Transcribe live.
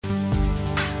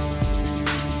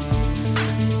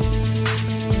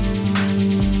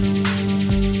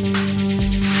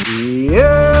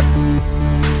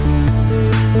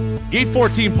Gate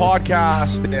 14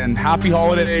 podcast, and happy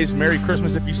holidays. Merry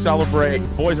Christmas if you celebrate.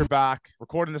 Boys are back,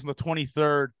 recording this on the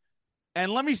 23rd.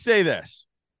 And let me say this.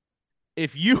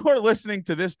 If you are listening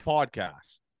to this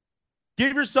podcast,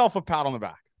 give yourself a pat on the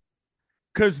back,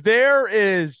 because there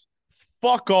is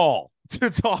fuck all to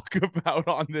talk about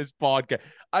on this podcast.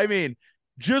 I mean,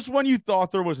 just when you thought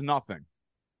there was nothing,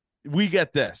 we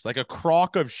get this, like a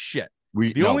crock of shit.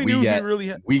 The only news we really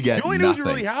have,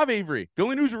 Avery, the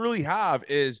only news we really have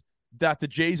is that the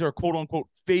Jays are quote unquote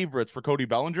favorites for Cody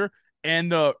Bellinger and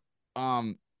the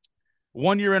 1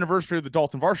 year anniversary of the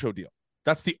Dalton Varsho deal.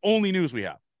 That's the only news we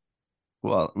have.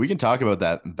 Well, we can talk about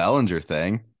that Bellinger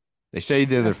thing. They say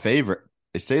they're their favorite.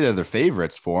 They say they're their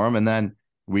favorites for him, and then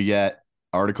we get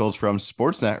articles from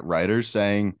Sportsnet writers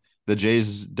saying the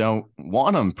Jays don't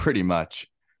want him, pretty much.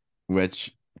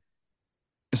 Which,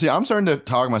 see, I'm starting to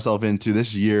talk myself into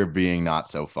this year being not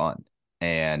so fun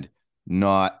and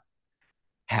not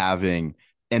having,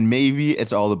 and maybe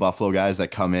it's all the Buffalo guys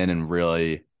that come in and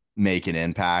really make an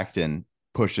impact and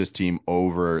push this team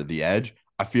over the edge.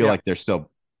 I feel like they're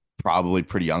still probably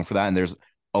pretty young for that, and there's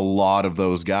a lot of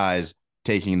those guys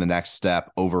taking the next step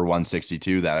over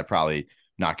 162 that I probably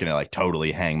not going to like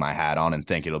totally hang my hat on and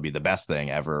think it'll be the best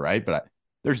thing ever, right? But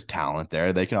there's talent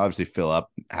there. They can obviously fill up,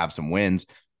 have some wins.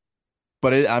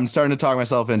 But I'm starting to talk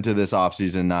myself into this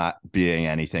offseason not being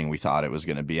anything we thought it was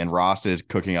going to be. And Ross is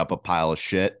cooking up a pile of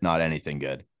shit, not anything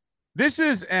good. This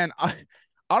is, and I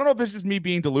don't know if this is me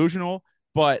being delusional,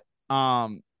 but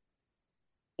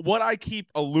what I keep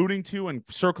alluding to and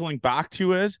circling back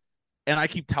to is, and I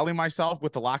keep telling myself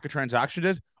with the lack of transactions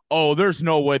is, oh, there's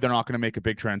no way they're not going to make a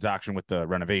big transaction with the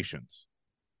renovations.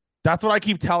 That's what I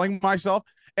keep telling myself.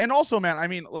 And also, man, I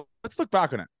mean, let's look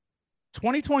back on it.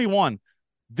 2021,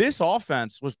 this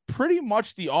offense was pretty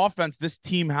much the offense this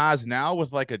team has now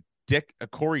with like a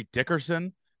Corey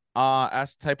Dickerson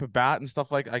S type of bat and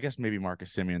stuff like, I guess maybe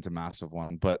Marcus Simeon's a massive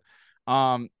one, but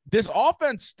this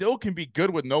offense still can be good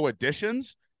with no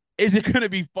additions. Is it going to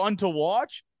be fun to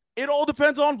watch? It all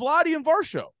depends on Vladdy and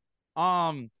Varsho.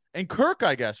 And Kirk,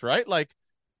 I guess, right? Like,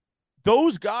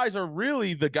 those guys are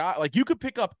really the guy. Like, you could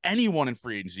pick up anyone in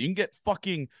free agency. You can get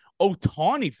fucking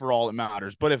Ohtani for all it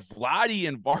matters. But if Vladdy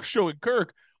and Varsho and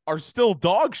Kirk are still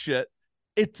dog shit,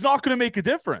 it's not going to make a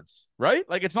difference, right?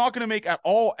 Like, it's not going to make at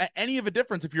all any of a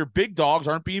difference if your big dogs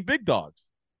aren't being big dogs.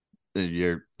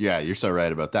 You're so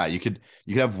right about that. You could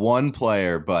have one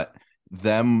player, but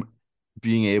them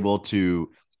being able to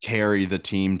carry the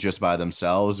team just by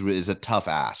themselves is a tough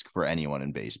ask for anyone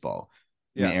in baseball.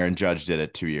 Yeah. I mean, Aaron Judge did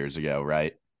it 2 years ago,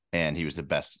 right? And he was the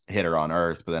best hitter on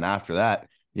earth. But then after that,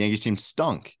 the Yankees team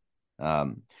stunk.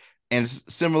 And it's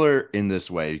similar in this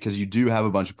way because you do have a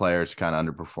bunch of players who kind of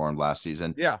underperformed last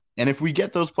season. Yeah. And if we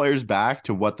get those players back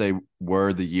to what they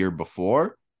were the year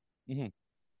before,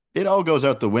 it all goes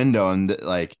out the window, and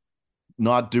like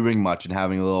not doing much and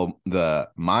having the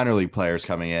minor league players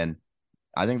coming in,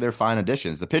 I think they're fine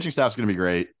additions. The pitching staff's going to be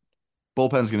great.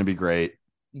 Bullpen's going to be great.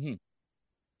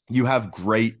 You have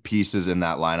great pieces in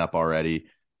that lineup already.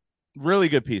 Really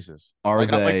good pieces. Like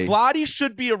Vladdy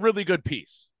should be a really good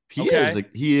piece. He's going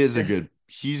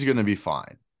to be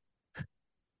fine.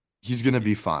 He's going to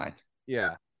be fine.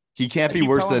 Yeah. He can't be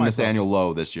worse than Nathaniel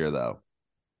Lowe this year, though.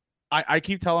 I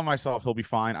keep telling myself he'll be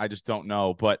fine. I just don't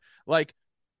know. But like,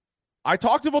 I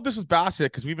talked about this with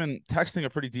Bassett because we've been texting a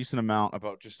pretty decent amount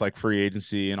about just like free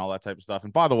agency and all that type of stuff.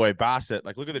 And by the way, Bassett,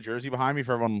 like, look at the jersey behind me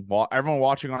for everyone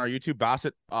watching on our YouTube.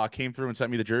 Bassett came through and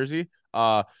sent me the jersey.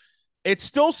 It's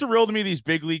still surreal to me these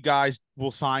big league guys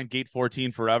will sign Gate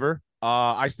 14 forever.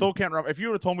 I still can't remember. If you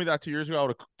would have told me that 2 years ago, I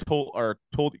would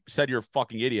have said you're a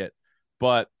fucking idiot.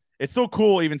 But it's so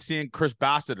cool even seeing Chris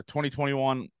Bassett, a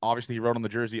 2021, obviously he wrote on the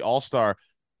jersey, All-Star,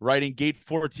 writing Gate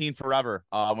 14 forever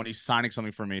when he's signing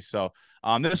something for me. So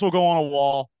this will go on a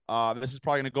wall. This is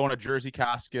probably going to go in a jersey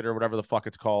casket or whatever the fuck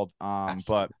it's called.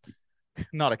 But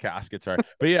not a casket, sorry.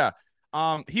 But yeah,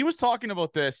 he was talking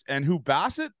about this, and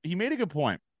he made a good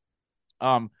point.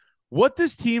 What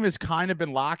this team has kind of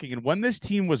been lacking, and when this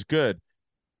team was good,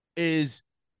 is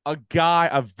a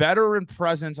veteran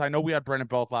presence. I know we had Brendan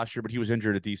Belt last year, but he was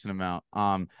injured a decent amount.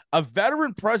 A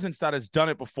veteran presence that has done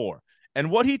it before. And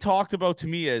what he talked about to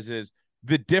me is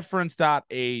the difference that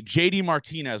a JD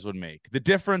Martinez would make, the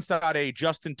difference that a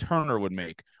Justin Turner would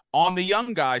make on the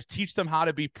young guys, teach them how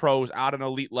to be pros at an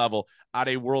elite level, at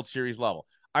a World Series level.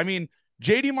 I mean,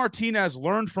 JD Martinez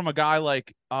learned from a guy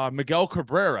like Miguel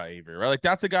Cabrera, Avery, right? Like,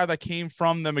 that's a guy that came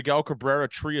from the Miguel Cabrera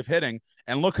tree of hitting,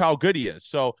 and look how good he is.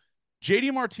 So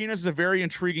JD Martinez is a very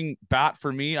intriguing bat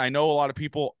for me. I know a lot of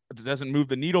people, it doesn't move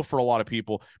the needle for a lot of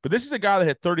people, but this is a guy that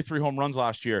hit 33 home runs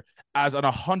last year as an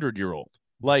 100-year-old.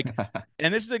 Like,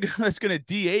 and this is a guy that's going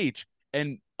to DH.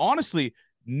 And honestly,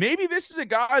 maybe this is a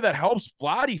guy that helps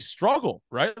Vladdy struggle,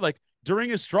 right? Like during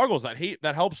his struggles,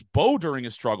 that helps Bo during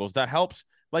his struggles, that helps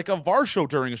like a Varsho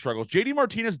during his struggles. JD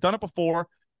Martinez done it before.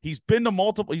 He's been to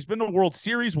World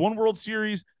Series, one World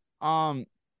Series.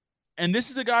 And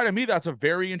this is a guy to me that's a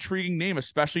very intriguing name,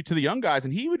 especially to the young guys.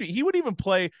 And he would even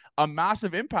play a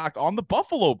massive impact on the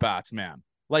Buffalo Bats, man.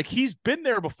 Like he's been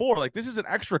there before. Like this is an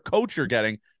extra coach you're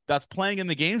getting that's playing in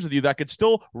the games with you that could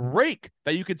still rake,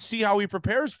 that you could see how he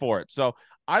prepares for it. So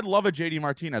I'd love a JD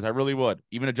Martinez. I really would.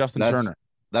 Even a Justin Turner.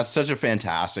 That's such a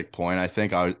fantastic point. I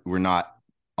think we're not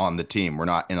on the team. We're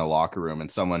not in a locker room and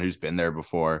someone who's been there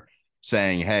before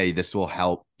saying, hey, this will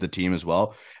help the team as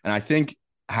well. And I think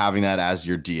having that as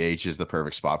your DH is the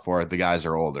perfect spot for it. The guys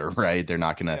are older, right? They're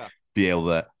not going to be able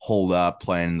to hold up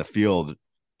playing in the field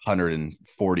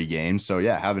 140 games. So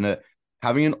yeah,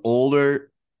 having an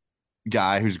older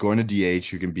guy who's going to DH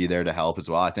who can be there to help as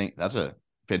well. I think that's a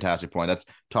fantastic point. That's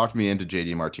talked me into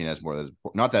JD Martinez more than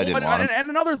not that I didn't want him. And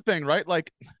another thing, right?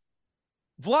 Like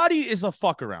Vladdy is a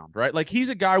fuck around, right? Like he's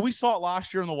a guy, we saw it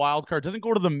last year in the wild card, doesn't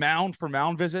go to the mound for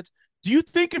mound visits. Do you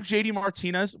think if JD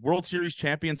Martinez, World Series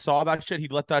champion, saw that shit,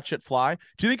 he'd let that shit fly?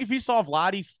 Do you think if he saw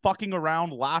Vladdy fucking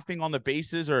around, laughing on the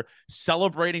bases or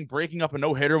celebrating, breaking up a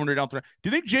no-hitter when they're down 3, do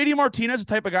you think JD Martinez is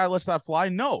the type of guy that lets that fly?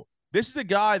 No. This is a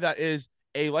guy that is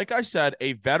like I said,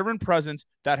 a veteran presence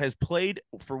that has played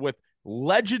with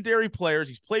legendary players.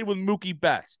 He's played with Mookie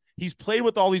Betts. He's played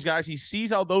with all these guys. He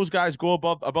sees how those guys go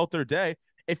about their day.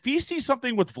 If he sees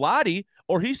something with Vladdy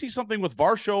or he sees something with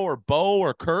Varsho or Bo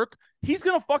or Kirk, he's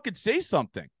going to fucking say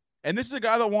something. And this is a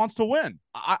guy that wants to win.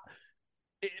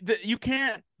 You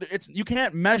can't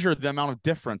measure the amount of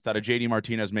difference that a JD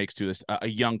Martinez makes to a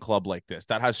young club like this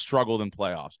that has struggled in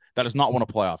playoffs, that has not won a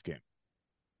playoff game.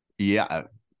 Yeah,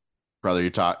 brother,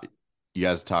 you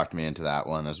guys talked me into that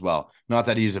one as well. Not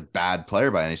that he's a bad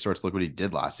player by any sorts. Look what he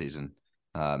did last season.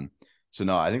 So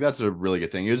no, I think that's a really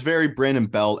good thing. It was very Brandon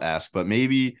Belt-esque, but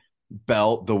maybe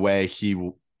Belt, the way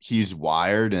he's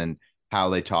wired and how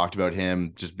they talked about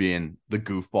him just being the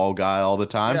goofball guy all the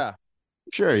time. Yeah.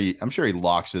 I'm sure he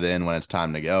locks it in when it's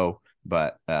time to go,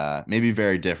 but maybe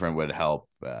very different would help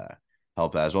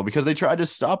as well, because they tried to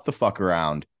stop the fuck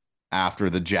around after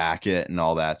the jacket and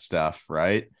all that stuff,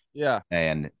 right? Yeah.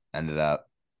 And ended up,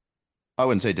 I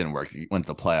wouldn't say it didn't work. He went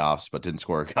to the playoffs, but didn't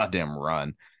score a goddamn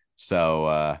run.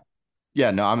 So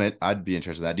yeah, no, I'd be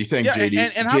interested in that. Do you think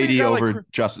JD over like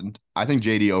Justin? I think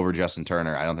JD over Justin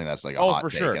Turner. I don't think that's like a hot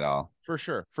take at all. For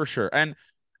sure. And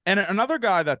another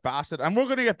guy that Bassett, and we're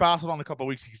going to get Bassett on in a couple of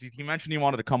weeks because he mentioned he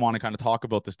wanted to come on and kind of talk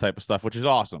about this type of stuff, which is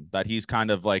awesome. That he's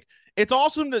kind of like, it's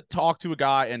awesome to talk to a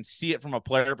guy and see it from a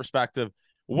player perspective.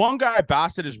 One guy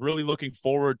Bassett is really looking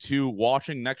forward to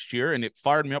watching next year, and it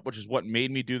fired me up, which is what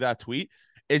made me do that tweet,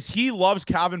 is he loves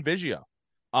Cavan Biggio.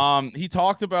 He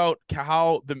talked about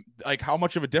how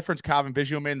much of a difference Cavan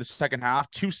Biggio made in the second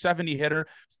half. 270 hitter,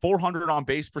 400 on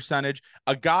base percentage,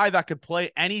 a guy that could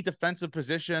play any defensive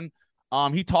position.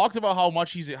 He talked about how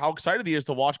excited he is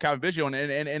to watch Cavan Biggio,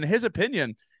 and in his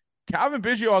opinion, Cavan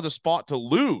Biggio has a spot to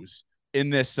lose in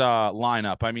this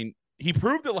lineup. I mean, he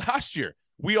proved it last year.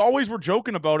 We always were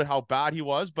joking about it, how bad he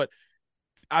was, but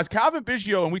as Cavan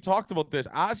Biggio, and we talked about this,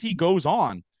 as he goes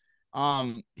on,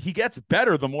 he gets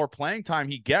better the more playing time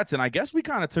he gets. And I guess we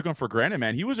kind of took him for granted,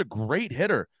 man. He was a great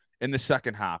hitter in the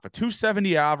second half, a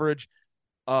 270 average,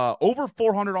 over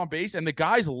 400 on base, and the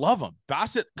guys love him.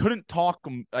 Bassett can't talk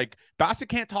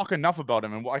enough about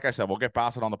him. And like I said, we'll get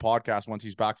Bassett on the podcast once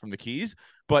he's back from the Keys.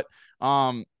 But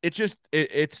Cavan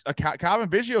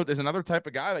Biggio is another type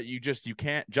of guy that you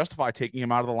can't justify taking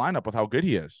him out of the lineup with how good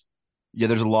he is. Yeah,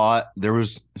 there's a lot. There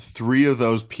was 3 of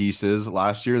those pieces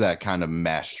last year that kind of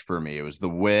meshed for me. It was the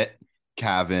Witt,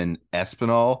 Cavan,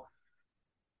 Espinal.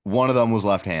 One of them was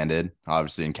left-handed,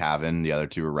 obviously, in Cavan. The other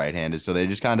 2 were right-handed. So they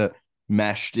just kind of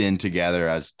meshed in together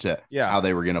as to how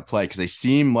they were going to play, because they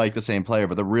seem like the same player,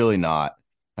 but they're really not.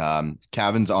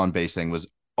 Cavan's on-base thing was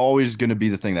always going to be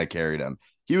the thing that carried him.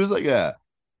 He was like a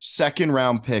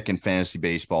second-round pick in fantasy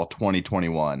baseball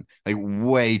 2021, like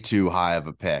way too high of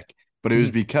a pick. But it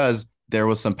was because there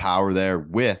was some power there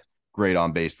with great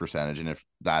on-base percentage, and if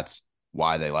that's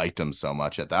why they liked him so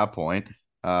much at that point.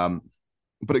 But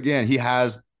again, he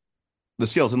has the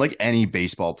skills, and like any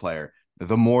baseball player,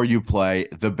 the more you play,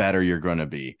 the better you're going to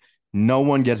be. No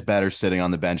one gets better sitting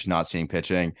on the bench, not seeing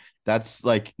pitching. That's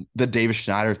like the Davis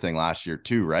Schneider thing last year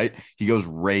too, right? He goes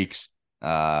rakes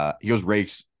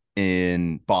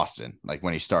in Boston, like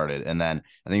when he started. And then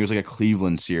I think it was like a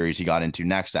Cleveland series he got into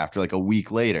next after like a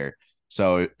week later.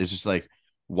 So it's just like,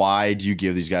 why do you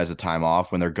give these guys the time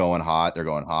off when they're going hot? They're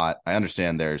going hot. I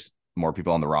understand there's more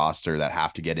people on the roster that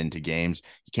have to get into games.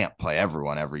 You can't play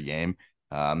everyone every game.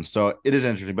 So it is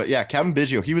interesting. But yeah, Kevin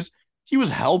Biggio, he was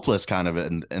helpless kind of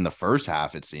in the first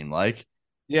half, it seemed like.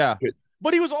 Yeah.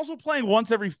 But he was also playing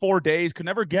once every 4 days, could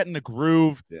never get in the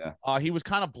groove. Yeah. He was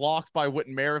kind of blocked by Whit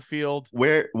Merrifield.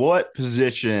 What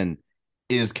position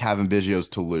is Kevin Biggio's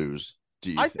to lose,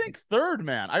 do you think third,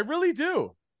 man. I really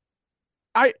do.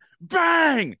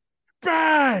 Bang!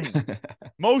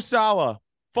 Mo Salah,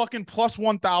 fucking plus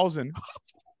 1,000.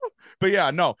 But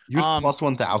yeah, no. He was plus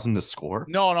 1,000 to score?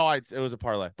 No, it was a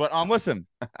parlay. But listen,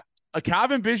 a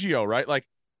Kevin Biggio, right? Like,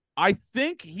 I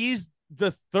think he's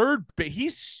the third.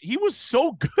 He was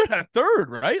so good at third,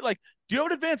 right? Like, do you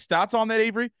have advanced stats on that,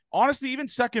 Avery? Honestly, even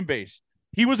second base,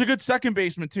 he was a good second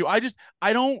baseman too. I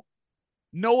don't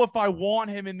know if I want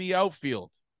him in the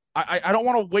outfield. I don't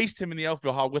want to waste him in the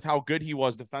outfield with how good he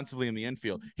was defensively in the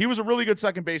infield. He was a really good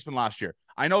second baseman last year.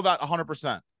 I know that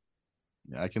 100%.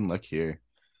 Yeah, I can look here.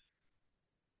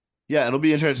 Yeah, it'll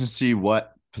be interesting to see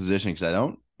what position, because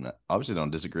I obviously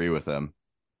don't disagree with him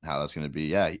how that's going to be.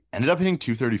 Yeah, he ended up hitting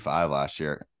 235 last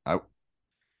year. Oh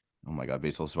my God,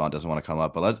 Baseball Savant doesn't want to come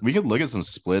up, but we could look at some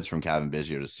splits from Kevin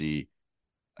Biggio to see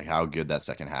like how good that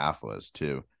second half was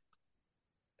too.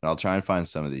 And I'll try and find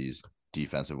some of these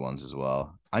defensive ones as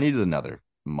well. I needed another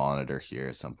monitor here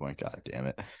at some point. God damn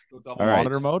it. Double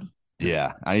monitor mode?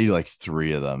 Yeah, I need like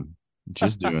 3 of them.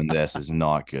 Just doing this is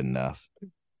not good enough.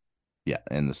 Yeah,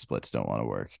 and the splits don't want to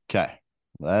work. Okay,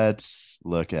 let's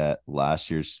look at last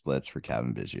year's splits for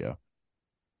Kevin Biggio.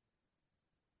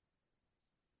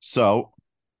 So,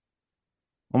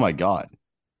 oh my God.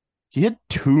 He hit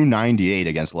 298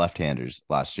 against left-handers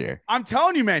last year. I'm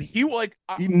telling you, man, he like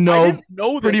I didn't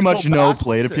know pretty much no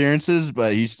plate appearances,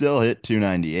 but he still hit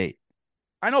 298.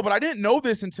 I know, but I didn't know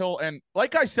this until, and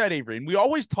like I said, Avery, and we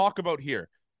always talk about here,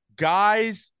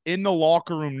 guys in the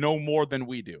locker room know more than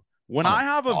we do. When I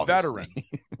have a veteran,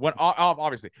 but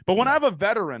when I have a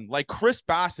veteran like Chris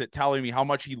Bassett telling me how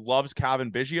much he loves Kevin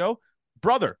Biggio,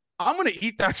 brother, I'm gonna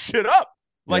eat that shit up.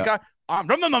 Like I'm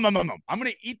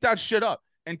gonna eat that shit up.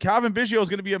 And Kevin Biggio is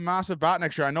going to be a massive bat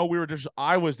next year. I know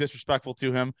I was disrespectful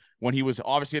to him when he was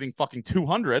obviously hitting fucking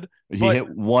 200. He hit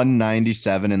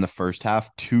 197 in the first half,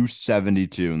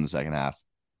 272 in the second half.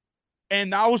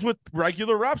 And that was with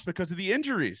regular reps because of the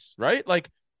injuries, right? Like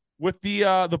with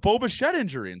the Bo Bichette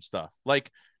injury and stuff.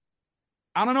 Like,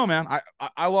 I don't know, man.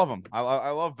 I love him. I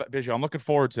love Biggio. I'm looking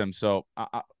forward to him. So,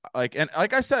 like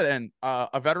I said, and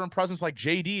a veteran presence like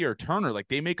JD or Turner, like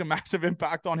they make a massive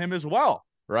impact on him as well,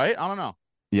 right? I don't know.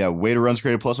 Yeah, weighted runs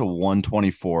created plus a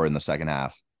 124 in the second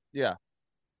half. Yeah.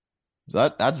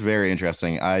 So that's very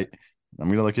interesting. I'm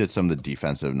gonna look at some of the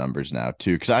defensive numbers now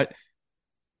too, because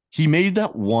he made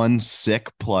that one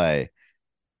sick play.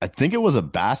 I think it was a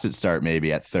Bassett start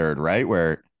maybe at third, right?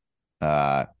 Where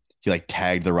he like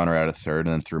tagged the runner out at third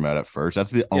and then threw him out at first.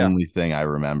 That's the only thing I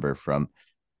remember from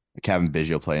Kevin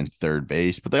Biggio playing third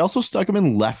base, but they also stuck him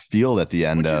in left field at the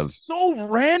end of so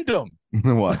random.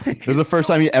 What? It was the first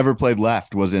time he ever played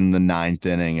left was in the 9th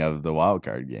inning of the wild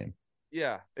card game.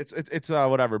 Yeah, it's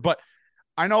whatever. But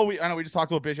I know we just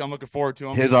talked about Biggio. I'm looking forward to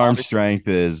him. His arm strength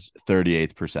is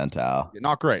 38th percentile.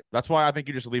 Not great. That's why I think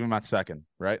you just leave him at second,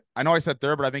 right? I know I said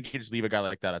third, but I think you just leave a guy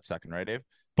like that at second, right, Dave?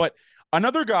 But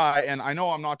another guy, and I know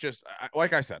I'm not just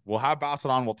like I said, we'll have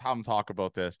Bassett on. We'll have him talk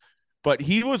about this. But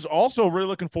he was also really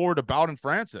looking forward to Bowden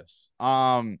Francis.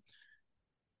 I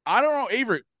don't know,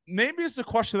 Avery. Maybe it's a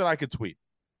question that I could tweet.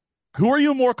 Who are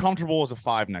you more comfortable as a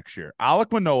 5 next year?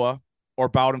 Alek Manoah or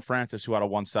Bowden Francis, who had a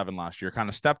 1.7 last year, kind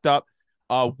of stepped up.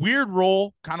 Weird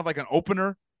role, kind of like an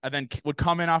opener, and then would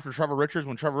come in after Trevor Richards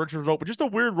when Trevor Richards was open. Just a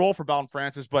weird role for Bowden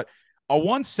Francis, but a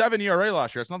 1.7 ERA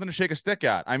last year. It's nothing to shake a stick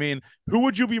at. I mean, who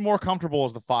would you be more comfortable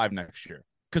as the 5 next year?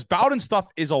 Because Bowden's stuff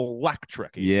is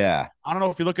electric. Yeah. I don't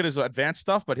know if you look at his advanced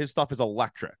stuff, but his stuff is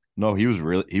electric. No, he was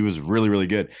really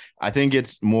good. I think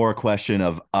it's more a question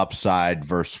of upside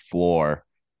versus floor,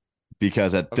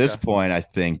 because at this point, I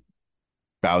think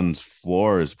Bowden's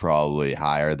floor is probably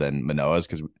higher than Manoah's,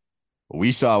 because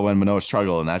we saw when Manoah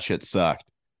struggled and that shit sucked.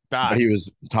 Bad. But he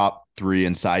was top 3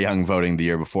 in Cy Young voting the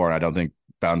year before, and I don't think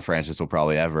Bowden Francis will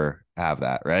probably ever have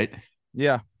that, right?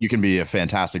 Yeah. You can be a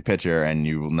fantastic pitcher and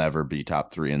you will never be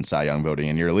top 3 in Cy Young voting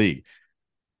in your league.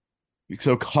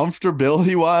 So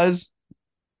comfortability wise,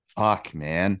 fuck,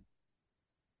 man.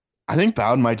 I think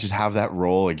Bowden might just have that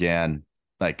role again,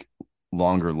 like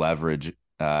longer leverage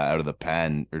out of the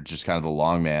pen, or just kind of the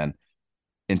long man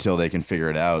until they can figure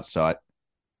it out. So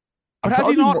but has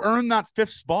he not earned that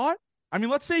 5th spot? I mean,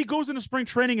 let's say he goes into spring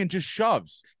training and just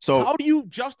shoves. So how do you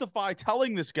justify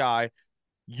telling this guy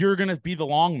you're going to be the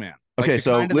long man? Okay,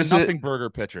 so listen, nothing burger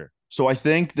pitcher. So I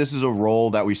think this is a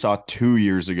role that we saw 2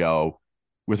 years ago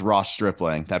with Ross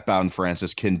Stripling that Bowden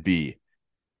Francis can be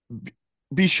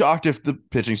shocked if the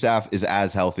pitching staff is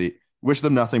as healthy. Wish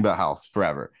them nothing but health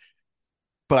forever.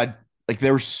 But I like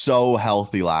they were so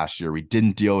healthy last year. We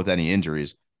didn't deal with any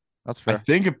injuries. That's I fair.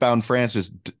 think if Bowden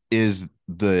Francis is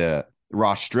the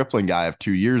Ross Stripling guy of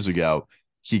 2 years ago,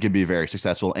 he could be very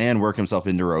successful and work himself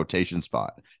into a rotation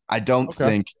spot. I don't Okay.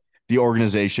 think the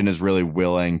organization is really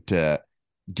willing to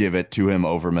give it to him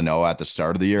over Manoah at the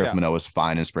start of the year if Yeah. Manoah's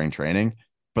fine in spring training.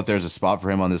 But there's a spot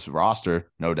for him on this roster,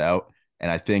 no doubt.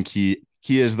 And I think he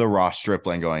is the Ross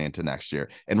Stripling going into next year.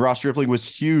 And Ross Stripling was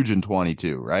huge in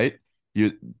 22, right?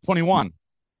 You 21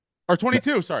 or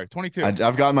 22. Sorry, 22.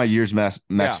 I've got my years Yeah.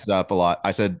 mixed up a lot.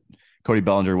 I said Cody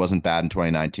Bellinger wasn't bad in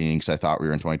 2019 because I thought we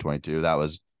were in 2022. That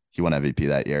was he won MVP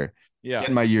that year. Yeah.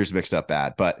 Getting my years mixed up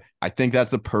bad, but I think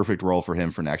that's the perfect role for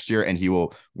him for next year, and he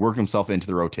will work himself into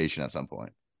the rotation at some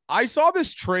point. I saw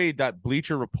this trade that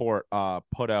Bleacher Report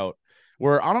put out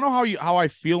where I don't know how I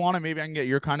feel on it. Maybe I can get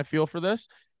your kind of feel for this.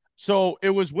 So it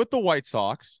was with the White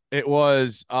Sox. It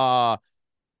was Eloy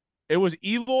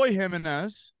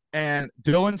Jimenez and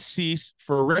Dylan Cease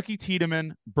for Ricky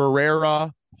Tiedemann,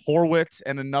 Barrera, Horwitz,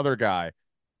 and another guy.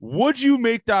 Would you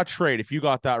make that trade if you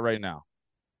got that right now?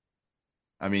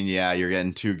 I mean, yeah, you're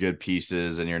getting two good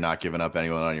pieces, and you're not giving up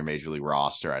anyone on your major league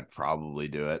roster. I'd probably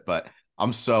do it, but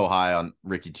I'm so high on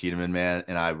Ricky Tiedemann, man,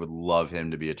 and I would love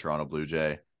him to be a Toronto Blue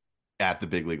Jay at the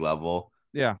big league level.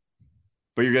 Yeah.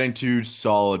 But you're getting two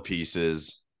solid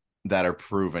pieces that are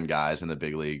proven guys in the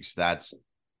big leagues.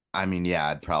 I mean, yeah,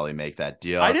 I'd probably make that I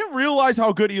deal. didn't realize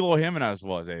how good Eloy Jimenez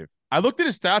was, Abe. I looked at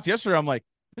his stats yesterday. I'm like,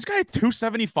 this guy had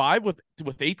 275 with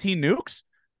 18 nukes.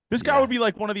 This guy Yeah. would be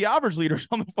like one of the average leaders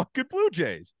on the fucking Blue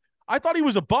Jays. I thought he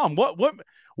was a bum.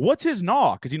 What's his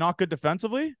knock? Is he not good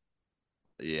defensively?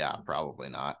 Yeah, probably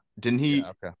not. Didn't Yeah, he?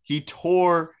 okay. He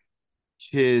tore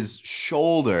his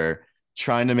shoulder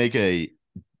trying to make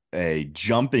a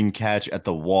jumping catch at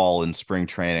the wall in spring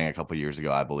training a couple years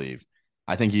ago, I believe.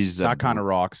 I think he's a That kind of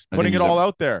rocks. I think Putting it he's a all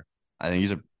out there. I think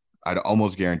he's a I'd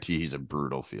almost guarantee he's a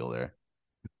brutal fielder.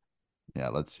 Yeah,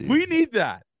 let's see. We need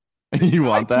that. You I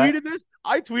want that? tweeted this.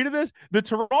 I tweeted this. The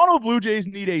Toronto Blue Jays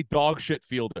need a dog shit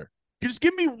fielder. Just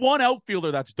give me one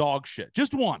outfielder that's dog shit.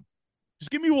 Just one.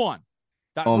 Just give me one.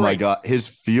 That Oh my God. rates. His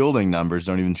fielding numbers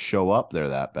don't even show up there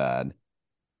that bad.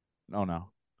 Oh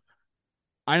no.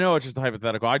 I know it's just a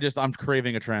hypothetical. I'm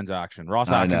craving a transaction. Ross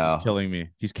I Atkins is know. killing me.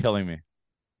 He's killing me.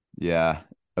 Yeah.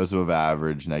 It was above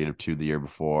average, -2 the year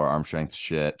before. Arm strength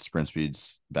shit. Sprint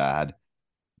speed's bad.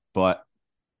 But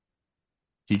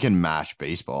he can mash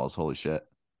baseballs. Holy shit.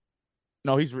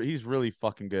 No, he's really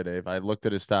fucking good, Dave. I looked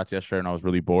at his stats yesterday and I was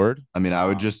really bored. I mean, I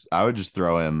would just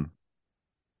throw him.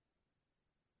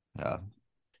 Uh,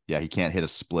 yeah, he can't hit a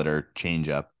splitter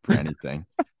changeup for anything,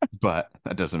 but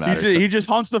that doesn't matter. He just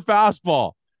hunts the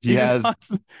fastball. He has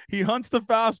He hunts the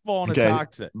fastball and okay,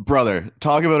 attacks it. brother.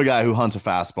 Talk about a guy who hunts a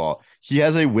fastball. He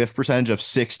has a whiff percentage of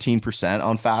 16%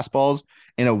 on fastballs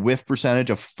and a whiff percentage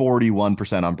of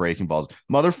 41% on breaking balls.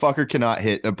 Motherfucker cannot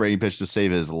hit a breaking pitch to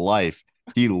save his life.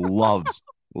 He loves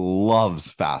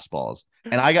fastballs,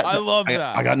 and I love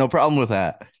that. I got no problem with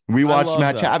that. We watched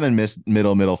Matt that. Chapman miss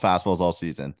middle fastballs all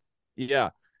season. Yeah.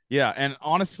 Yeah. And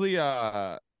honestly,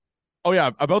 oh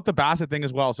yeah, about the Bassett thing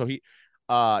as well. So he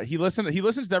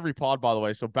listens to every pod, by the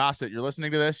way. So Bassett, you're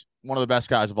listening to this, one of the best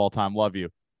guys of all time. Love you.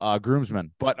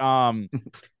 Groomsman. But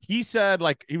he said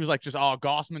like he was like just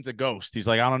Gossman's a ghost. He's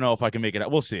like, I don't know if I can make it.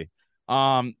 We'll see.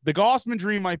 The Gossman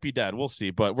dream might be dead. We'll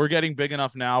see, but we're getting big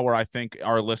enough now where I think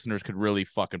our listeners could really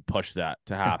fucking push that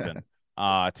to happen.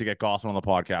 To get Gossman on the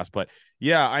podcast. But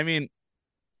yeah, I mean,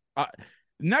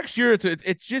 next year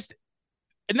it's just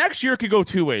next year could go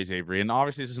two ways, Avery. And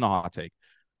obviously this isn't a hot take.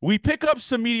 We pick up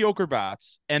some mediocre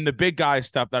bats and the big guys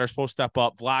that are supposed to step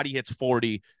up. Vladdy hits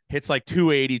 40, hits like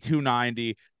 280,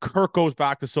 290. Kirk goes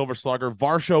back to Silver Slugger.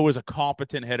 Varsho is a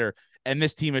competent hitter, and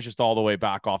this team is just all the way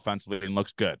back offensively and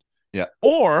looks good. Yeah.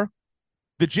 Or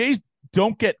the Jays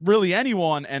don't get really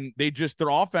anyone, and their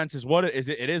offense is what it is.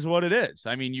 It is what it is.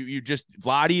 I mean, you just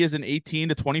Vladdy is an 18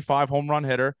 to 25 home run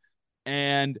hitter,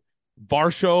 and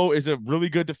Varsho is a really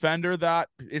good defender that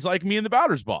is like me in the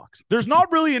batter's box. There's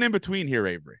not really an in-between here,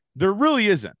 Avery. There really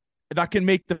isn't. That can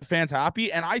make the fans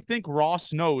happy. And I think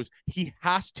Ross knows he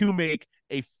has to make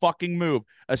a fucking move,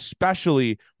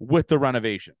 especially with the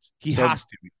renovations. He has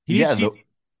to. He needs the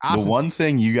one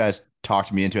thing you guys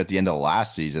talked me into at the end of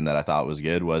last season that I thought was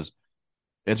good was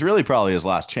it's really probably his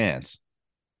last chance.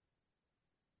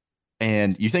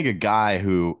 And you think a guy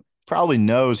who probably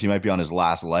knows he might be on his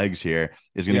last legs here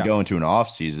is going to go into an off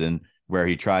season where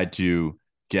he tried to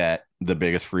get the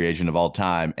biggest free agent of all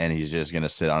time and he's just going to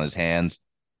sit on his hands.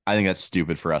 I think that's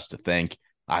stupid for us to think.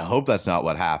 I hope that's not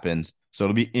what happens. So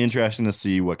it'll be interesting to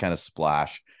see what kind of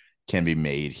splash can be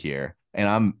made here.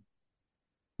 And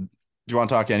do you want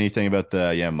to talk anything about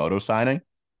the Yamamoto signing?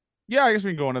 Yeah, I guess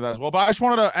we can go into that as well. But I just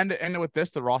wanted to end it with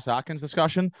this, the Ross Atkins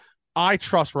discussion. I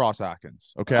trust Ross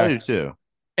Atkins. I Okay. do too.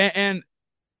 And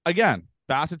again,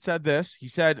 Bassett said this. He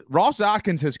said Ross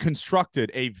Atkins has constructed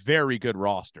a very good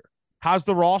roster. Has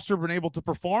the roster been able to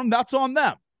perform? That's on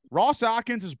them. Ross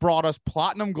Atkins has brought us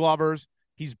platinum glovers.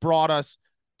 He's brought us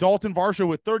Dalton Varsho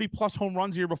with 30 plus home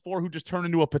runs the year before, who just turned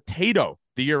into a potato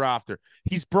the year after.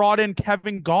 He's brought in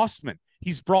Kevin Gossman.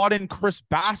 He's brought in Chris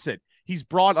Bassett. He's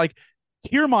brought like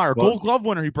Kiermaier, Gold Glove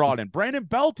winner. He brought in Brandon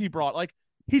Belt. He brought like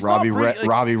he's Robbie not Ray, like,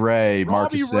 Robbie Ray,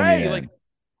 Robbie Marcus Ray. Semien. Like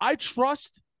I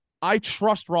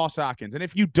trust Ross Atkins, and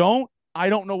if you don't, I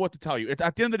don't know what to tell you. It's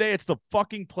at the end of the day, it's the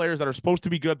fucking players that are supposed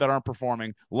to be good that aren't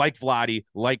performing, like Vladdy,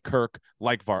 like Kirk,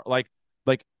 like Var, like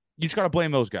you just got to blame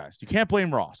those guys. You can't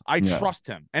blame Ross. I trust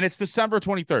him, and it's December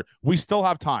 23rd. We still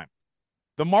have time.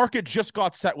 The market just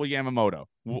got set with Yamamoto.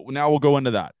 Now we'll go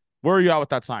into that. Where are you at with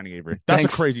that signing, Avery? That's a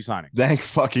crazy signing. Thank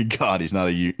fucking God he's not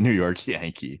a New York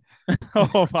Yankee.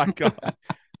 Oh my God.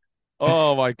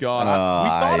 Oh my God.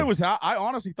 I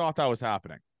honestly thought that was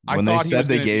happening. When they said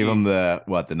they gave him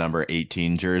the number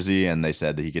 18 jersey and they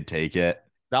said that he could take it.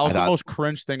 That was the most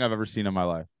cringe thing I've ever seen in my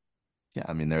life. Yeah,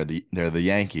 I mean they're the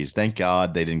Yankees. Thank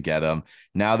God they didn't get him.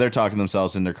 Now they're talking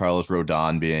themselves into Carlos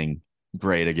Rodon being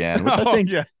great again,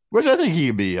 which I think he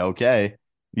could be okay.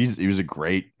 He was a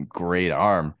great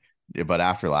arm, but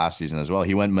after last season as well,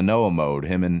 he went Manoah mode.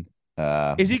 Him and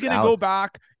is he going to go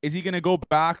back? Is he going to go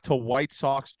back to White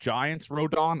Sox Giants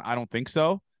Rodon? I don't think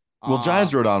so. Well,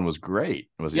 Giants Rodon was great.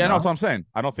 Was he? Yeah, no, that's what I'm saying.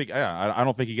 I don't think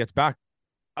he gets back.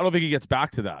 I don't think he gets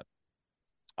back to that.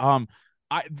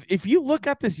 If you look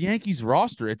at this Yankees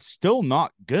roster, it's still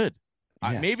not good.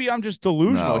 Yes. Maybe I'm just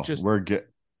delusional. No, we're good.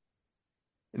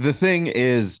 The thing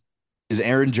is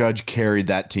Aaron Judge carried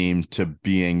that team to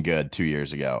being good 2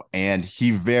 years ago, and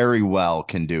he very well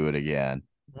can do it again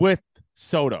with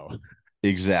Soto.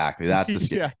 Exactly. That's the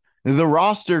skill. Yeah. The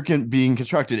roster being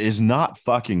constructed is not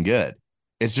fucking good.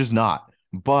 It's just not.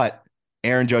 But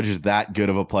Aaron Judge is that good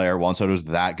of a player. Juan Soto is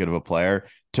that good of a player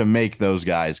to make those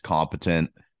guys competent,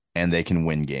 and they can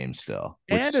win games still.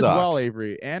 And sucks. As well,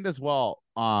 Avery,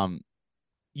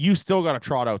 you still got to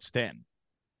trot out Stanton,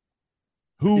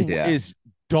 who is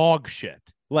dog shit.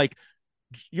 Like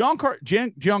Giancarlo.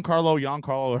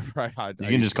 Right? You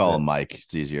can just call him Mike.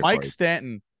 It's easier. Mike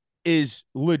Stanton is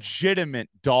legitimate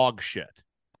dog shit.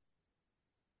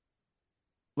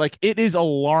 Like it is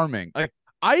alarming. Like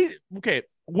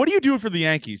what do you do for the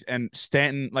Yankees and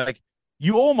Stanton? Like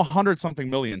you owe them 100-something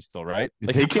million still, right?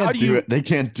 Like they can't do it. They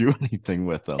can't do anything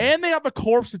with them. And they have the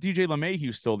corpse of DJ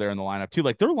LeMahieu still there in the lineup too.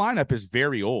 Like their lineup is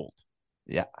very old.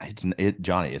 Yeah,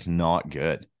 Johnny. It's not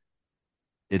good.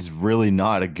 It's really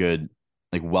not a good,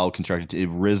 like well-constructed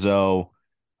team. Rizzo.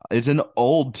 It's an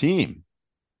old team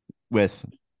with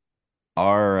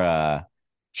our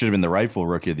should have been the rightful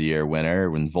Rookie of the Year winner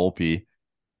when Volpe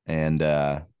and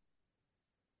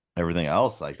everything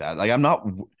else like that. Like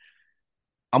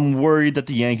I'm worried that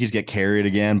the Yankees get carried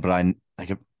again, but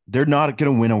they're not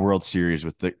going to win a World Series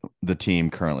with the team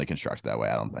currently constructed that way.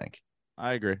 I don't think.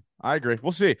 I agree.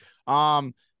 We'll see.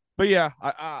 But yeah,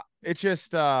 it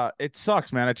just it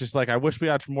sucks, man. It's just like I wish we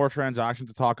had more transactions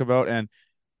to talk about. And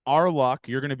our luck,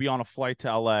 you're going to be on a flight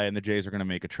to LA, and the Jays are going to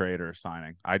make a trade or a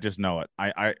signing. I just know it.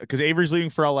 Because Avery's leaving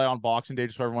for LA on Boxing Day,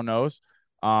 just so everyone knows.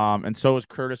 And so is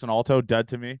Curtis and Alto, dead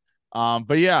to me.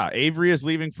 But yeah, Avery is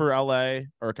leaving for LA,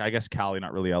 or I guess Cali,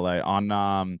 not really LA,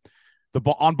 on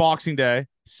Boxing Day.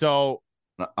 So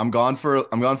I'm gone for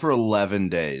 11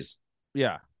 days.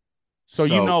 Yeah. So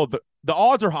you know the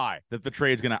odds are high that a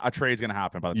trade's gonna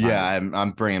happen by the time. Yeah,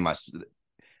 I'm bringing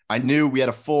I knew we had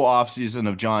a full off season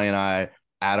of Johnny and I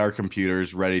at our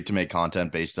computers ready to make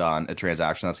content based on a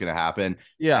transaction that's gonna happen.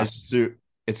 Yeah.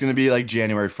 It's going to be like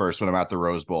January 1st when I'm at the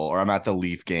Rose Bowl or I'm at the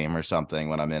Leaf game or something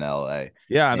when I'm in LA.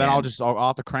 Yeah. And then I'll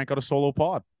have to crank out a solo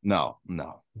pod. No.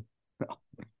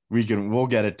 We'll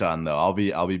get it done though. I'll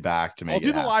be back to make it happen.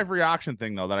 I'll do the live reaction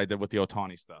thing though that I did with the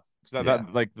Ohtani stuff.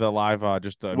 That like the live, what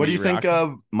do you think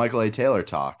of Michael A. Taylor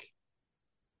talk?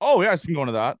 Oh yeah. I can go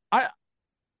into that.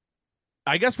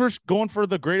 I guess we're going for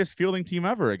the greatest fielding team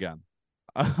ever again.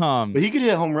 But he could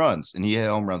hit home runs and he hit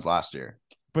home runs last year.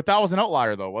 But that was an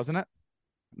outlier though, wasn't it?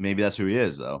 Maybe that's who he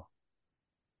is, though.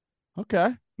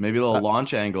 Okay. Maybe a little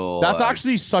launch angle. That's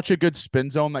actually such a good spin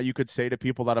zone that you could say to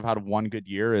people that have had one good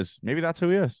year is maybe that's who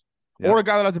he is. Yeah. Or a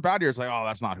guy that has a bad year is like, oh,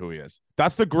 that's not who he is.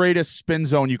 That's the greatest spin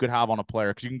zone you could have on a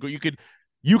player because you could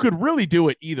you could really do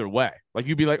it either way. Like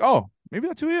you'd be like, oh, maybe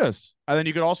that's who he is. And then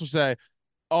you could also say,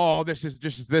 oh, this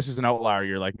is an outlier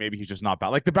year. Like maybe he's just not bad.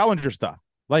 Like the Bellinger stuff.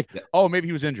 Like, Yeah. oh, maybe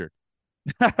he was injured.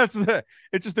 It's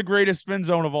just the greatest spin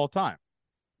zone of all time.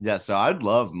 Yeah, so I'd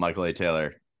love Michael A.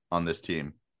 Taylor on this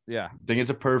team. Yeah. I think it's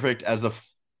a perfect as the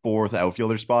fourth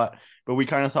outfielder spot, but we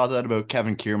kind of thought that about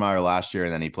Kevin Kiermaier last year,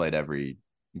 and then he played every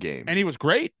game. And he was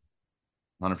great.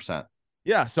 100%.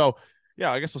 Yeah. So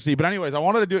yeah, I guess we'll see. But anyways, I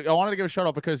wanted to give a shout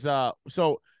out because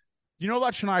so you know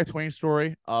that Shania Twain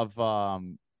story of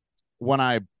when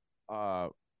I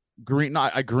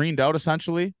I greened out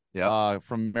essentially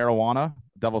from marijuana,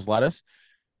 devil's lettuce.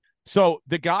 So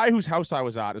the guy whose house I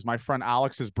was at is my friend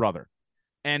Alex's brother.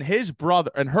 And his brother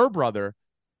and her brother,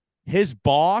 his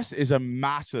boss is a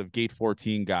massive Gate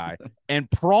 14 guy and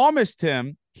promised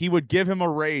him he would give him a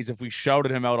raise if we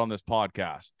shouted him out on this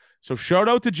podcast. So shout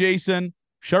out to Jason.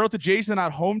 Shout out to Jason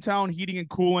at Hometown Heating and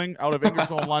Cooling out of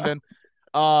Ingersoll, London.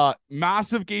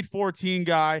 Massive Gate 14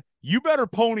 guy. You better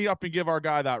pony up and give our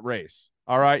guy that raise.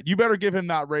 All right. You better give him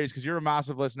that raise because you're a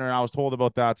massive listener and I was told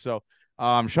about that. So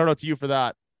shout out to you for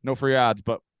that. No free ads,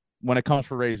 but when it comes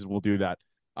for raises, we'll do that.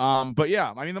 But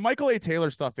yeah, I mean, the Michael A. Taylor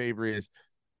stuff, Avery, is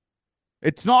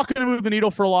it's not going to move the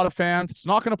needle for a lot of fans. It's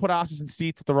not going to put asses in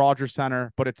seats at the Rogers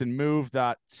Center, but it's a move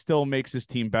that still makes his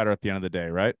team better at the end of the day,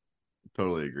 right?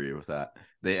 Totally agree with that.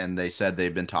 They said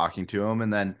they've been talking to him,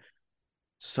 and then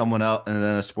someone else, and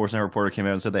then a Sportsnet reporter came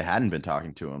out and said they hadn't been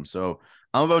talking to him. So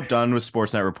I'm about done with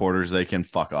Sportsnet reporters. They can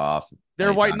fuck off. They're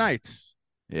anytime. white knights.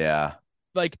 Yeah.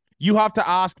 Like you have to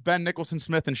ask Ben Nicholson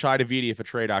Smith and Shai Davidi if a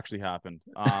trade actually happened.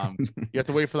 You have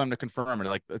to wait for them to confirm it.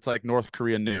 Like it's like North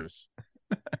Korean news.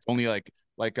 It's only like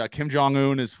Kim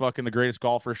Jong-un is fucking the greatest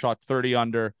golfer, shot 30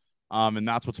 under. And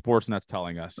that's what Sportsnet's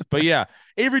telling us. But yeah,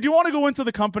 Avery, do you want to go into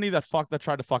the company that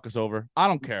tried to fuck us over? I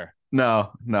don't care.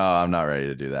 No, I'm not ready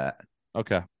to do that.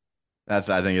 Okay. I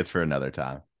think it's for another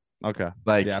time. Okay.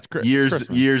 Like yeah,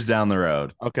 years down the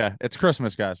road. Okay. It's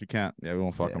Christmas, guys. We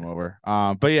won't fuck them over.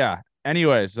 But yeah,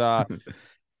 anyways, another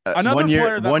 1 year,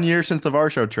 player that, 1 year since the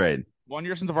Varsho trade. 1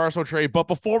 year since the Varsho trade. But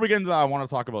before we get into that, I want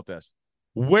to talk about this.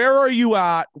 Where are you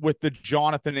at with the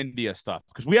Jonathan India stuff?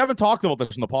 Because we haven't talked about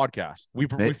this in the podcast. We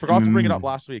forgot to bring it up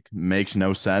last week. Makes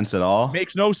no sense at all.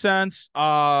 Makes no sense.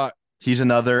 He's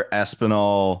another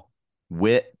Espinal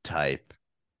wit type.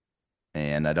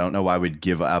 And I don't know why we'd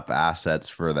give up assets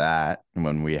for that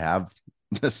when we have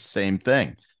the same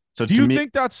thing. So do you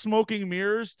think that's smoking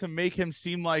mirrors to make him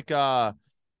seem like a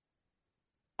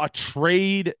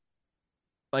trade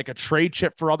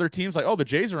chip for other teams? Like, oh, the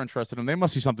Jays are interested in him. They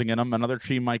must see something in him. Another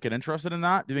team might get interested in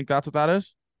that. Do you think that's what that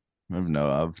is? I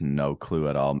have no clue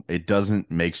at all. It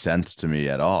doesn't make sense to me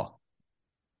at all.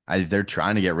 They're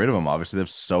trying to get rid of him. Obviously, they have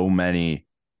so many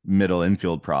middle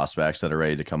infield prospects that are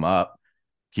ready to come up.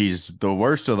 He's the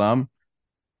worst of them.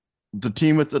 The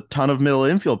team with a ton of middle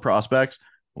infield prospects,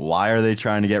 why are they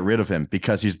trying to get rid of him?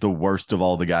 Because he's the worst of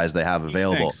all the guys they have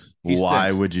available. Why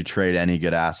would you trade any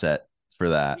good asset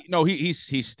for that? No, he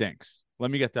stinks. Let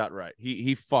me get that right.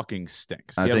 He fucking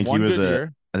stinks. I think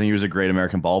he was a great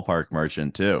American ballpark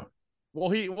merchant too.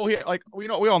 Well, he like we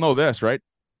all know this, right?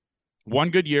 One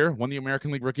good year, won the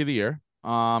American League Rookie of the Year.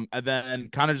 And then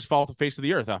kind of just fell off the face of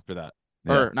the earth after that.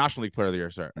 Yeah. Or National League Player of the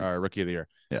Year, sorry, or Rookie of the Year.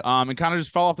 Yeah. And kind of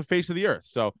just fell off the face of the earth.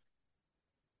 So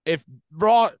if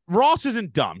Ross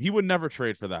isn't dumb, he would never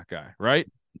trade for that guy, right?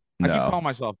 No. I keep telling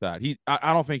myself that.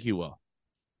 I don't think he will.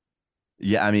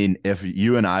 Yeah, I mean, if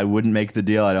you and I wouldn't make the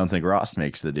deal, I don't think Ross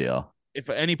makes the deal.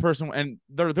 If any person, and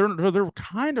they're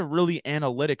kind of really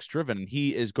analytics driven, and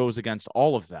he goes against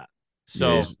all of that.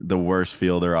 So he's the worst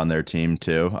fielder on their team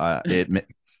too.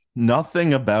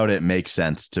 Nothing about it makes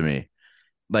sense to me.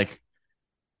 Like,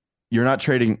 you're not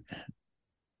trading.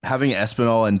 Having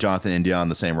Espinal and Jonathan India on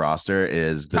the same roster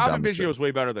is the Calvin dumbest. Biggio is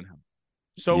way better than him.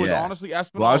 So is honestly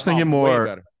Espinal. Well, I was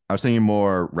thinking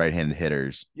more right-handed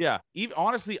hitters. Yeah,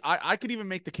 honestly, I could even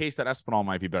make the case that Espinal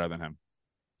might be better than him.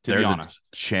 To There's be honest,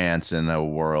 a chance in a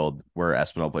world where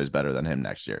Espinal plays better than him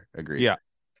next year. Agreed. Yeah.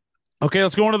 Okay,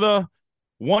 let's go into the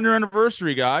 1 year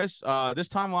anniversary, guys. This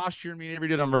time last year, me and Avery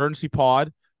did an emergency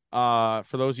pod.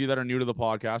 For those of you that are new to the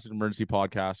podcast, an emergency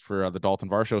podcast for the Dalton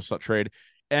Varsho trade.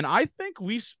 And I think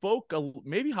we spoke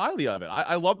maybe highly of it.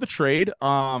 I love the trade.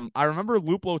 I remember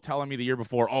Luplo telling me the year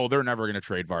before, oh, they're never going to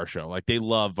trade Varsho. Like, they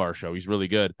love Varsho. He's really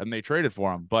good. And they traded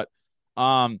for him. But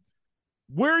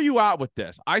where are you at with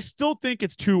this? I still think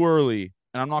it's too early.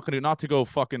 And I'm not to go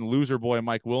fucking loser boy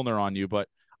Mike Wilner on you, but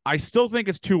I still think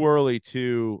it's too early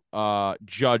to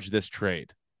judge this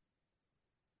trade.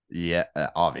 Yeah,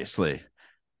 obviously.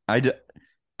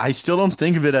 I still don't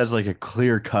think of it as like a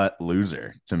clear-cut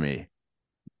loser to me.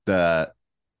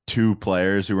 two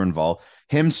players who were involved.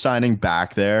 Him signing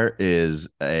back there is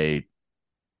like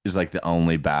the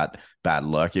only bad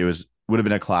look. It would have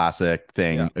been a classic Yeah.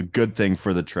 thing, a good thing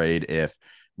for the trade if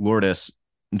Lourdes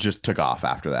just took off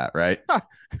after that, right?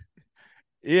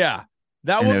 Yeah.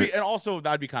 That And would be, and also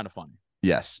that'd be kind of funny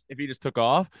yes, if he just took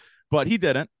off, but he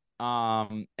didn't.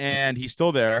 And he's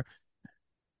still there.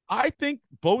 I think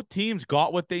both teams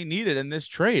got what they needed in this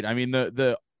trade. I mean,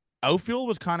 the outfield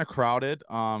was kind of crowded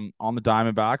on the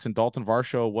Diamondbacks, and Dalton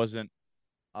Varsho wasn't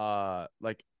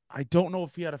like, I don't know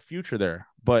if he had a future there,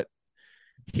 but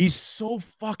he's so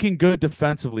fucking good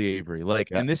defensively, Avery. Like,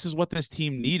 yeah, and this is what this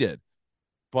team needed.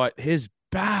 But his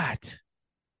bat,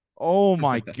 oh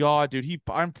my god, dude,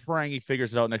 I'm praying he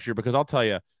figures it out next year, because I'll tell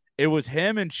you, it was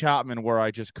him and Chapman where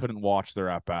I just couldn't watch their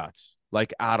at bats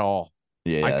like at all.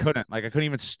 yes. I couldn't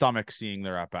even stomach seeing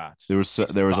their at bats. There was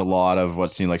a lot of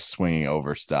what seemed like swinging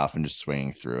over stuff and just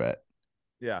swinging through it.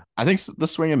 Yeah. I think the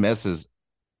swing and miss is,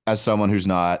 as someone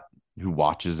who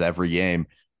watches every game,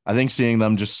 I think seeing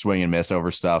them just swing and miss over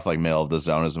stuff like middle of the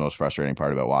zone is the most frustrating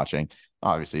part about watching.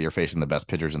 Obviously, you're facing the best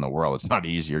pitchers in the world. It's not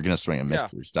easy. You're going to swing and miss Yeah,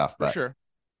 through stuff, for but sure.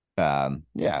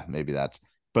 yeah, maybe that's.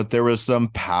 But there was some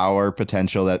power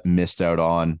potential that missed out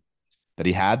on that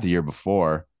he had the year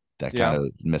before that kind Yeah.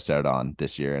 of missed out on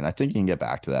this year, and I think he can get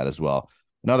back to that as well.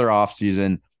 Another off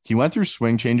season, he went through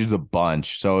swing changes a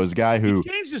bunch. So it was a guy He who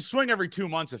changed his swing every 2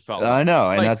 months, it felt I like.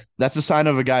 know, and Like, that's a sign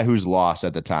of a guy who's lost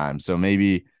at the time. So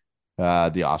maybe the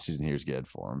offseason here is good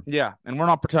for him. yeah, and we're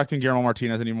not protecting Guillermo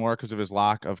Martinez anymore because of his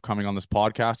lack of coming on this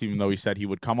podcast, even though he said he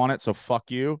would come on it. So fuck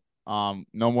you. No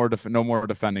more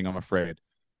defending, I'm afraid.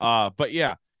 But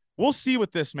yeah, we'll see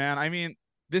with this, man. I mean,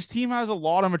 this team has a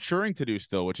lot of maturing to do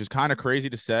still, which is kind of crazy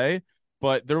to say,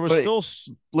 but there was But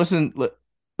still listen,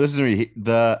 listen to me.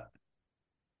 The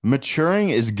maturing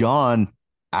is gone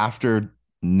after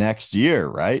next year,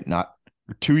 right? Not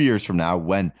 2 years from now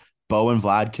when Bo and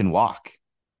Vlad can walk.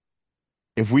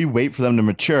 If we wait for them to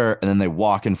mature and then they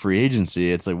walk in free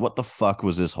agency, it's like, what the fuck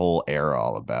was this whole era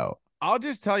all about? I'll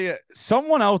just tell you,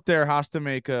 someone out there has to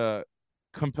make a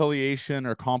compilation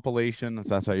or compilation, if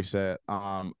that's how you say it,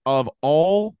 of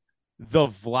all the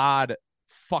Vlad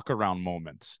fuck around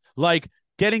moments, like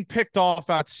getting picked off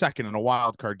at second in a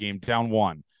wild card game, down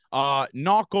one,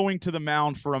 not going to the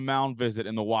mound for a mound visit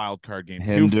in the wild card game,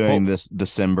 Him doing this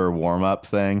December warm up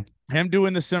thing. him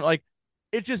doing the same, like,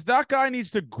 it's just that guy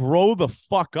needs to grow the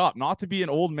fuck up, not to be an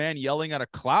old man yelling at a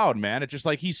cloud, man. It's just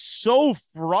like he's so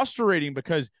frustrating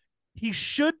because he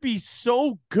should be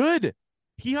so good.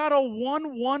 He had a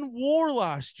 1-1 war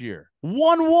last year.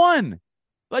 1-1.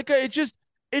 Like,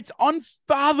 it's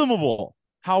unfathomable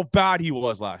how bad he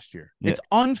was last year. Yeah. It's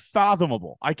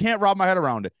unfathomable. I can't wrap my head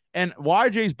around it. And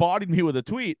YJ's bodied me with a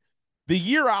tweet. The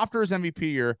year after his MVP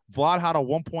year, Vlad had a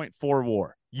 1.4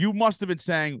 war. We must have been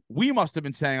saying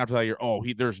after that year, oh,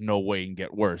 there's no way he can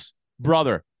get worse.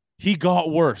 Brother, he got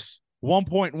worse.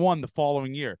 1.1 the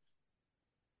following year.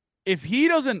 If he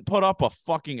doesn't put up a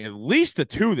fucking at least a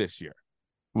 2 this year,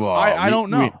 well, I don't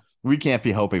know. We can't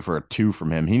be hoping for a 2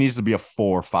 from him. He needs to be a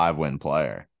 4 or 5 win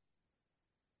player.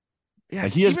 Yes,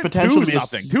 like he has even potential to be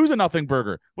nothing. Two's a nothing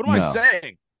burger. What am I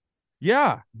saying?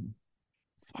 Yeah.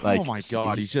 Like, oh my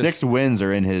god, he's 6 wins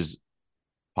are in his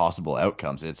possible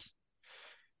outcomes. It's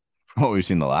from what we've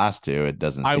seen the last 2. It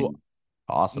doesn't seem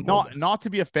possible. Not to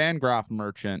be a fan graph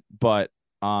merchant, but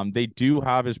they do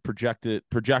have his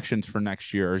projections for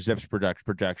next year, or Zips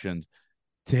projections,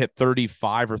 to hit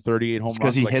 35 or 38 home runs.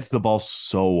 Because he hits the ball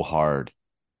so hard.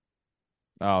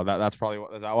 Oh, that's probably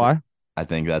what. Is that why? I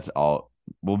think that's all.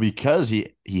 Well, because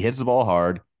he hits the ball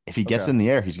hard. If he gets in the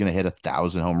air, he's going to hit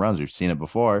 1,000 home runs. We've seen it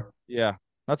before. Yeah,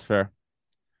 that's fair.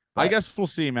 But I guess we'll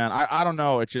see, man. I don't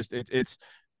know. It's just it's.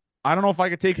 I don't know if I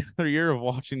could take another year of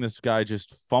watching this guy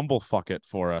just fumble fuck it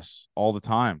for us all the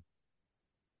time.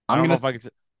 I don't know if I could.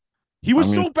 He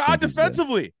was so bad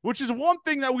defensively, which is one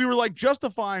thing that we were like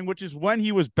justifying, which is when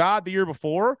he was bad the year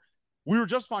before, we were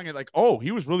justifying it like, oh,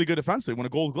 he was really good defensively, won a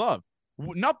gold glove.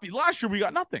 Nothing. Last year we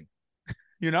got nothing.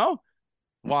 You know?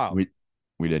 Wow.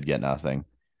 We did get nothing.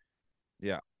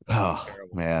 Yeah. Oh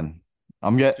man.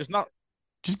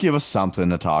 Just give us something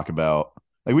to talk about.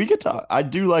 Like we could talk. I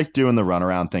do like doing the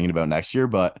runaround thinking about next year,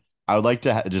 but I would like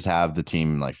to just have the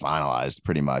team like finalized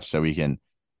pretty much so we can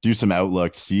do some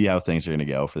outlook, see how things are going to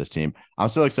go for this team. I'm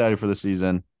still excited for the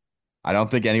season. I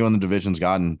don't think anyone in the division's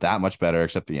gotten that much better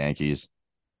except the Yankees.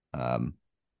 No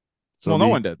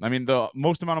one did. I mean, the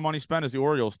most amount of money spent is the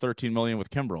Orioles, $13 million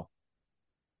with Kimbrel.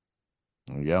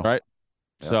 There you go. Right.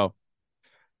 Yeah. So,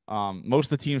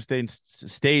 most of the teams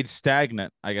stayed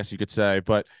stagnant, I guess you could say.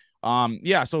 But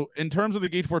Yeah. So in terms of the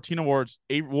Gate 14 awards,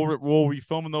 we'll be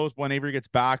filming those when Avery gets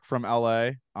back from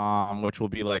LA, which will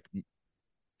be like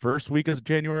first week of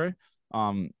January.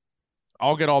 Um,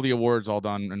 I'll get all the awards all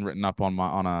done and written up on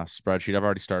a spreadsheet. I've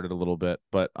already started a little bit,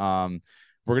 but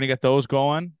we're gonna get those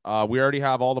going. We already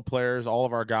have all the players, all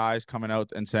of our guys coming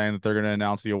out and saying that they're gonna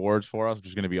announce the awards for us, which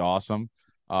is gonna be awesome.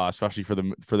 Especially for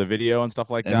the video and stuff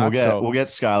like And we'll that. get So we'll get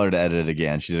Skylar to edit it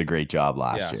again. She did a great job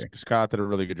last yeah, year. Scott did a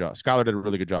really good job. Skylar did a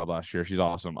really good job last year. She's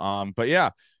awesome. But yeah,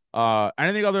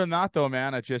 anything other than that though,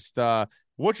 man, it just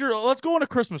let's go into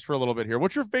Christmas for a little bit here.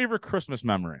 What's your favorite Christmas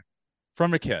memory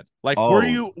from a kid? Like,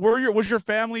 Oh, was your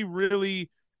family really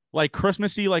like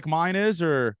Christmassy like mine is,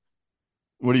 or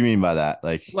what do you mean by that?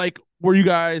 like were you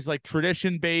guys like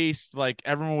tradition based? Like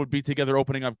everyone would be together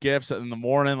opening up gifts in the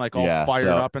morning, like all Yeah. fired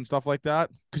So up and stuff like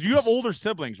that? Because you have older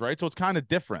siblings, right? So it's kind of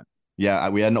different. yeah,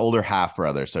 we had an older half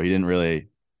brother, so he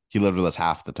lived with us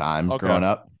half the time Okay. growing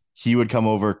up. He would come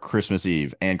over Christmas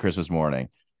Eve and Christmas morning.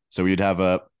 So we'd have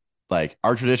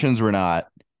our traditions were not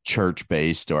church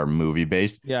based or movie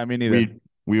based. Yeah, me neither.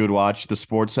 We would watch the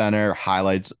Sports Center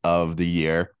highlights of the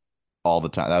year all the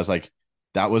time.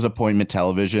 That was appointment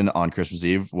television on Christmas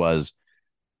Eve was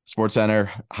Sports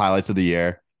Center highlights of the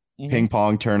year, Mm-hmm. ping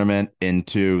pong tournament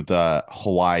into the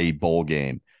Hawaii bowl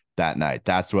game that night.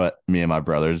 That's what me and my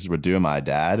brothers would do. My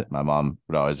dad, my mom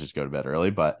would always just go to bed early,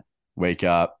 but wake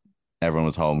up, everyone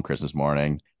was home Christmas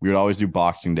morning. We would always do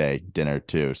Boxing Day dinner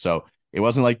too. So it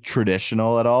wasn't like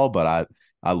traditional at all, but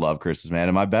I love Christmas, man.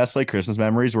 And my best like Christmas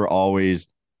memories were always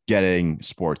getting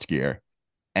sports gear.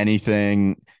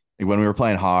 Anything when we were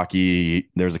playing hockey,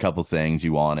 there's a couple things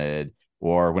you wanted.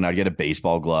 Or when I'd get a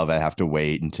baseball glove, I'd have to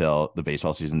wait until the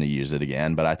baseball season to use it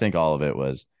again. But I think all of it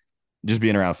was just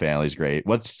being around family is great.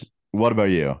 What about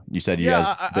you? You said you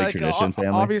Yeah, guys big like tradition family?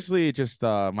 obviously, just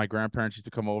my grandparents used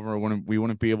to come over. We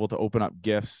wouldn't be able to open up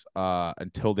gifts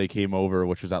until they came over,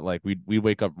 which was at like we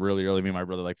wake up really early, me and my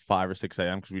brother, like 5 or 6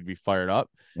 a.m. because we'd be fired up,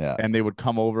 Yeah. and they would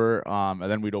come over, and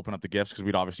then we'd open up the gifts because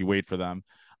we'd obviously wait for them.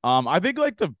 I think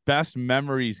like the best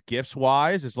memories gifts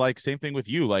wise is like same thing with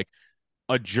you, like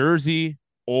a jersey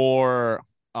or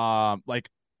like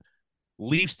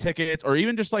Leafs tickets or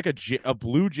even just like a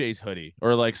Blue Jays hoodie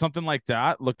or like something like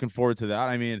that. Looking forward to that.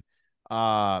 I mean,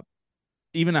 uh,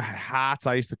 even the hats.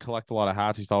 I used to collect a lot of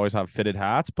hats. I used to always have fitted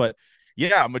hats, but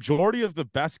yeah, majority of the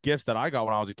best gifts that I got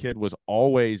when I was a kid was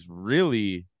always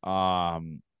really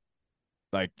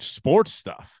like sports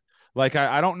stuff. Like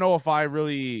I don't know if I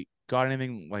really got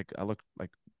anything like I look like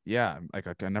yeah, like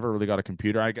I never really got a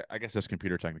computer. I guess that's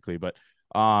computer technically, but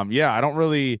yeah, I don't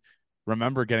really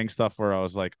remember getting stuff where I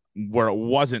was like where it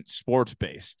wasn't sports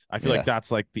based. I feel like Yeah.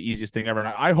 that's like the easiest thing ever. And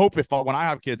I hope when I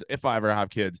have kids, if I ever have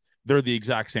kids, they're the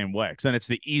exact same way. Cause then it's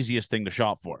the easiest thing to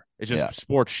shop for. It's Yeah. just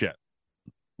sports shit.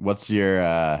 What's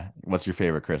your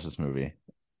favorite Christmas movie?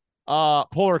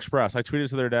 Polar Express. I tweeted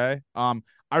this the other day.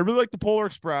 I really like the Polar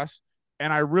Express,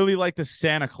 and I really like the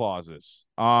Santa Clauses.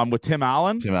 With Tim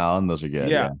Allen. Tim Allen, those are good.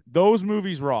 Yeah, Yeah. those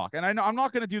movies rock. And I know I'm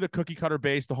not gonna do the cookie cutter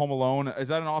base, the Home Alone. Is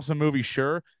that an awesome movie?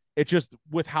 Sure. It just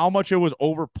with how much it was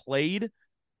overplayed,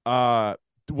 uh,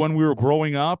 when we were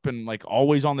growing up and like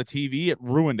always on the TV, it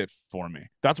ruined it for me.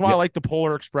 That's why I Yeah. like the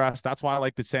Polar Express. That's why I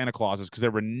like the Santa Clauses because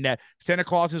Santa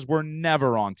Clauses were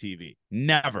never on TV.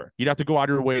 Never. You'd have to go out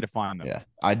of your way to find them. Yeah.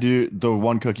 I do the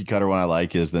one cookie cutter one I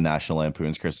like is the National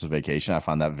Lampoon's Christmas Vacation. I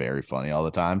find that very funny all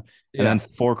the time. And then Yeah.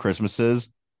 Four Christmases,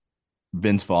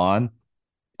 Vince Vaughn,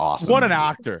 awesome What an movie.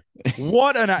 actor.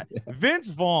 Vince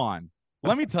Vaughn.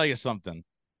 Let me tell you something.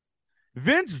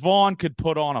 Vince Vaughn could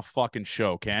put on a fucking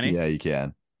show, can he? Yeah, you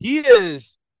can. He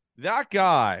is that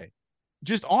guy.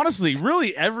 Just honestly,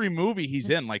 really every movie he's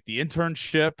in, like the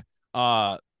internship,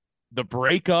 uh, the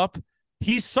breakup.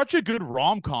 He's such a good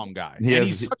rom-com guy. He And has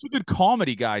he's such a good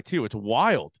comedy guy too. It's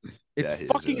wild. It's Yeah, he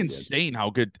is fucking really good. insane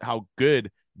how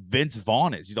good Vince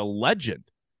Vaughn is. He's a legend.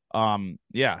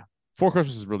 Yeah. Four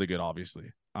Christmas is really good, obviously.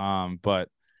 But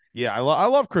yeah, I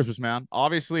love Christmas, man.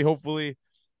 Obviously, hopefully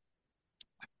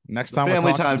next The time we're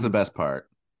family talking, time's the best part.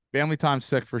 family time's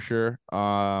sick for sure.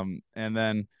 And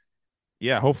then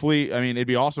yeah, hopefully, I mean, it'd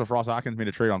be awesome if Ross Atkins made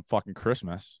a trade on fucking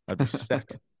Christmas. That'd be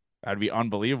sick. That'd be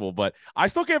unbelievable. But I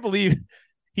still can't believe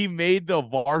he made the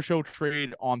Varsho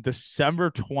trade on December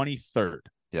 23rd.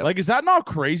 Yep. Like, is that not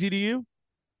crazy to you?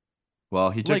 Well,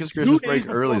 he took Like his 2 Christmas days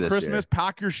break early before this Christmas, year.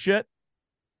 pack your shit.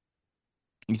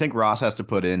 You think Ross has to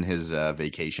put in his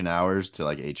vacation hours to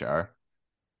like HR?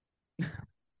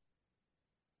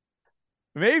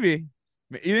 Maybe.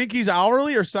 You think he's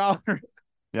hourly or salary?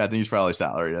 Yeah, I think he's probably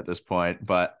salaried at this point,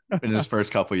 but in his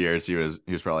first couple years, he was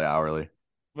probably hourly.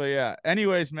 But yeah.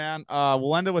 Anyways, man,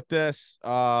 we'll end it with this.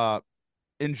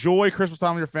 enjoy Christmas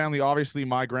time with your family. Obviously,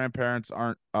 my grandparents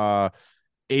aren't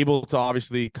able to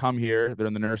obviously come here. They're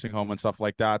in the nursing home and stuff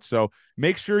like that. So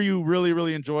make sure you really,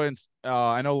 really enjoy. And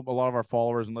I know a lot of our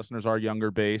followers and listeners are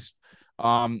younger based.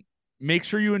 Um, Make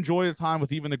sure you enjoy the time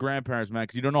with even the grandparents, man,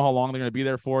 because you don't know how long they're going to be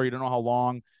there for. You don't know how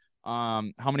long,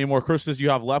 how many more Christmases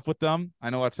you have left with them. I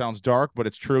know that sounds dark, but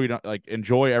it's true. You don't like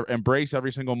embrace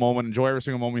every single moment, enjoy every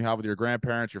single moment you have with your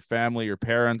grandparents, your family, your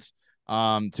parents.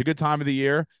 It's a good time of the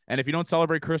year. And if you don't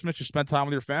celebrate Christmas, just spend time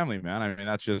with your family, man. I mean,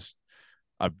 that's just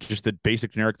a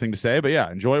basic generic thing to say, but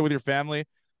yeah, enjoy it with your family.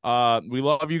 We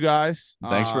love you guys.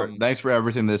 Thanks for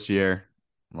everything this year.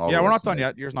 Yeah, we're not done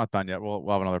yet. Year's not done yet. We'll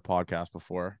have another podcast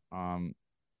before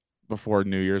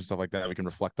New Year's, stuff like that. We can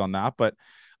reflect on that. But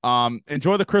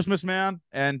enjoy the Christmas, man.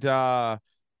 And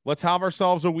let's have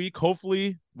ourselves a week.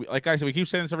 Hopefully, like I said, we keep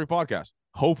saying this every podcast.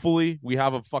 Hopefully, we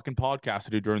have a fucking podcast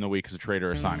to do during the week because a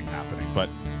trader signing happening. But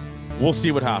we'll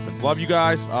see what happens. Love you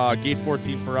guys. Gate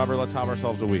 14 forever. Let's have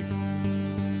ourselves a week.